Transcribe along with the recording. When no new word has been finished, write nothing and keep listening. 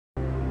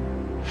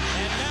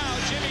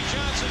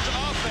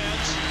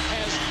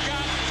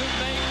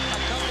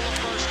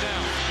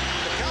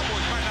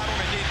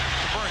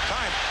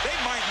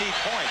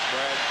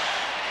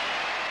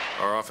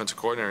Our offensive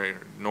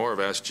coordinator, Norv,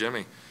 asked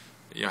Jimmy,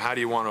 how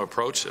do you want to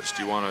approach this?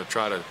 Do you want to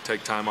try to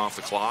take time off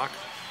the clock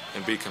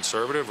and be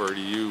conservative, or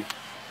do you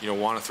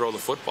want to throw the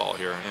football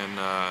here? And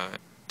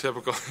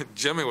typical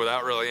Jimmy,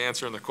 without really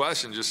answering the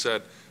question, just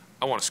said,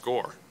 I want to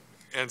score.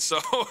 And so,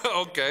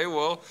 okay,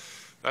 well,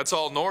 that's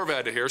all Norv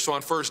had to hear. So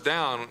on first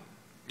down,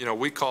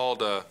 we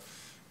called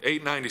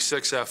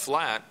 896 F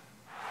flat.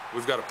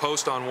 We've got a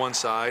post on one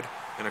side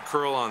and a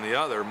curl on the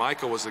other.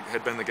 Michael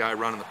had been the guy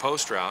running the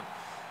post route.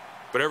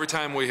 But every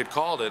time we had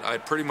called it,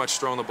 I'd pretty much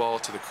thrown the ball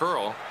to the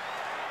curl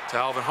to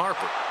Alvin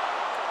Harper.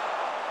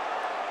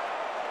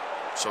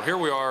 So here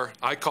we are.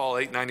 I call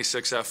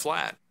 896 F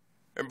flat.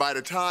 And by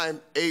the time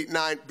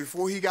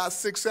before he got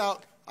 6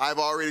 out, I've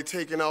already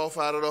taken off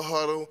out of the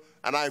huddle,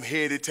 and I'm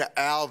headed to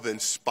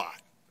Alvin's spot.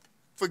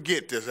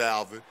 Forget this,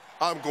 Alvin.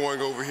 I'm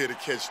going over here to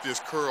catch this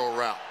curl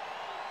route.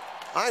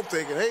 I'm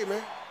thinking, hey,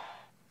 man,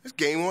 this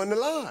game on the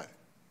line.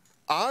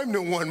 I'm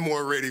the one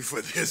more ready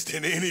for this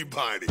than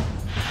anybody. 4:14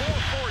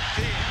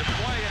 to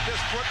play in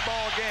this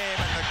football game,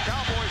 and the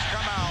Cowboys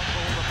come out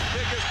for the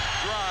biggest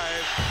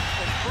drive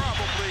in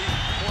probably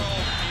 12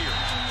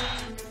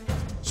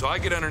 years. So I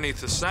get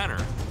underneath the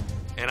center,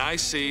 and I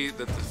see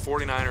that the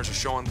 49ers are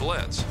showing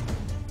blitz.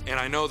 And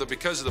I know that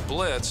because of the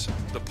blitz,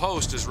 the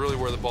post is really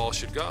where the ball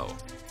should go.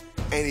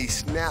 And he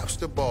snaps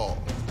the ball.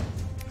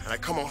 And I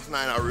come off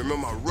line, I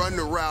remember I run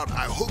the route,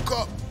 I hook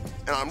up,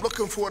 and I'm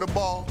looking for the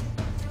ball.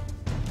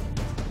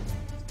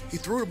 He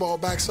threw the ball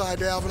backside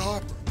to Alvin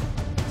Harper.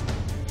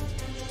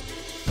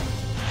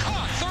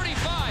 Caught,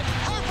 35,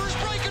 Harper's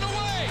breaking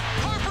away.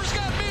 Harper's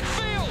got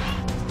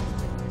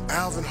midfield.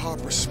 Alvin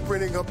Harper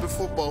sprinting up the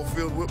football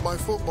field with my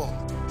football.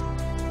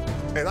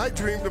 And I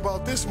dreamed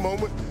about this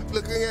moment,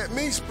 looking at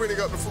me sprinting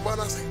up the football,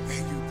 and I was like,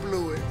 man, you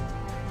blew it.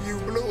 You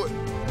blew it.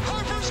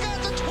 Harper's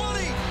got the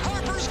 20.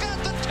 Harper's got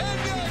the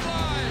 10-yard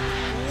line.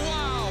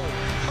 Wow.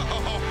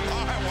 Oh, my,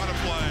 what a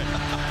play.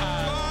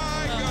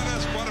 My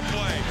goodness, what a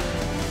play.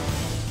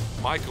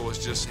 Michael was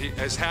just,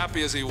 as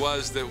happy as he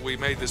was that we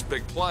made this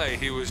big play,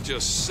 he was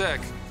just sick,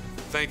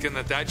 thinking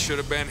that should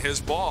have been his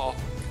ball.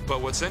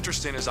 But what's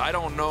interesting is I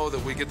don't know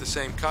that we get the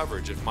same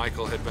coverage if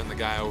Michael had been the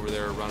guy over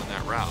there running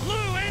that route.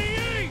 Blue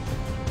 88.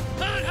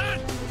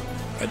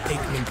 An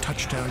Aikman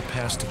touchdown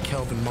pass to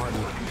Kelvin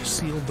Martin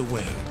sealed the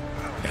win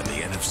and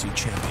the NFC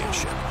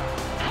Championship.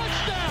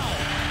 Touchdown!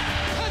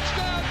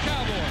 Touchdown,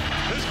 Cowboys!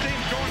 This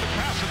team's going to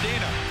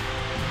Pasadena.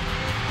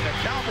 The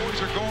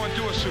Cowboys are going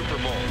to a Super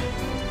Bowl.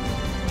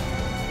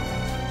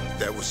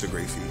 That was the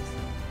great feeling.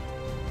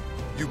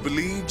 You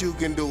believed you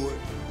can do it,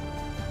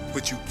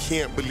 but you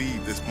can't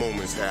believe this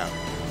moment's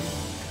happening.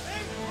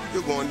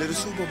 You're going to the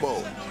Super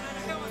Bowl.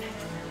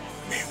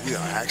 Man, we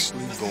are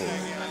actually going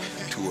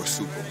to a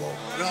Super Bowl.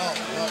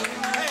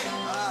 Hey,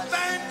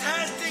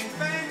 fantastic,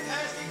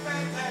 fantastic,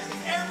 fantastic.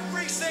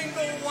 Every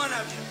single one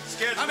of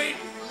you. I mean,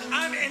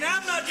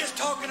 I'm not just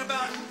talking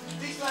about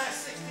these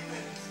last 60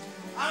 minutes.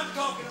 I'm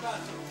talking about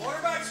the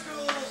quarterback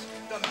schools,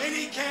 the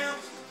mini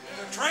camps,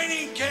 the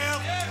training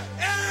camp.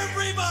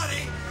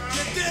 Everybody,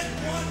 you did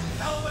one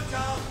hell of a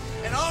job.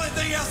 And the only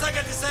thing else I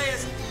got to say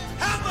is,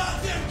 how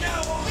about them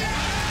Cowboys?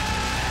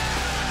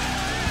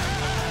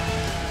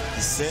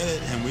 He said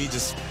it, and we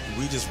just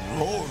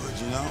roared,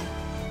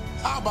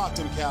 How about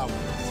them Cowboys?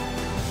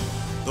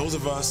 Those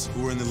of us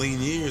who were in the lean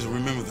years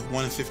remember the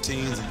 1-15s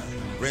and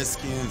the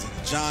Redskins and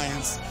the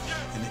Giants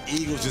and the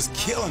Eagles just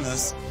killing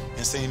us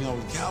and saying,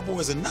 the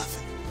Cowboys are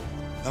nothing.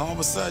 And all of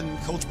a sudden,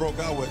 Coach broke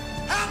out with,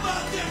 how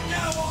about them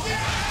Cowboys?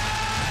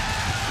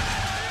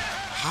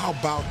 How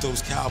about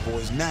those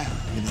Cowboys now,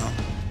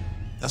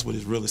 That's what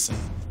he's really saying.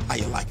 How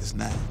you like us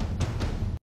now?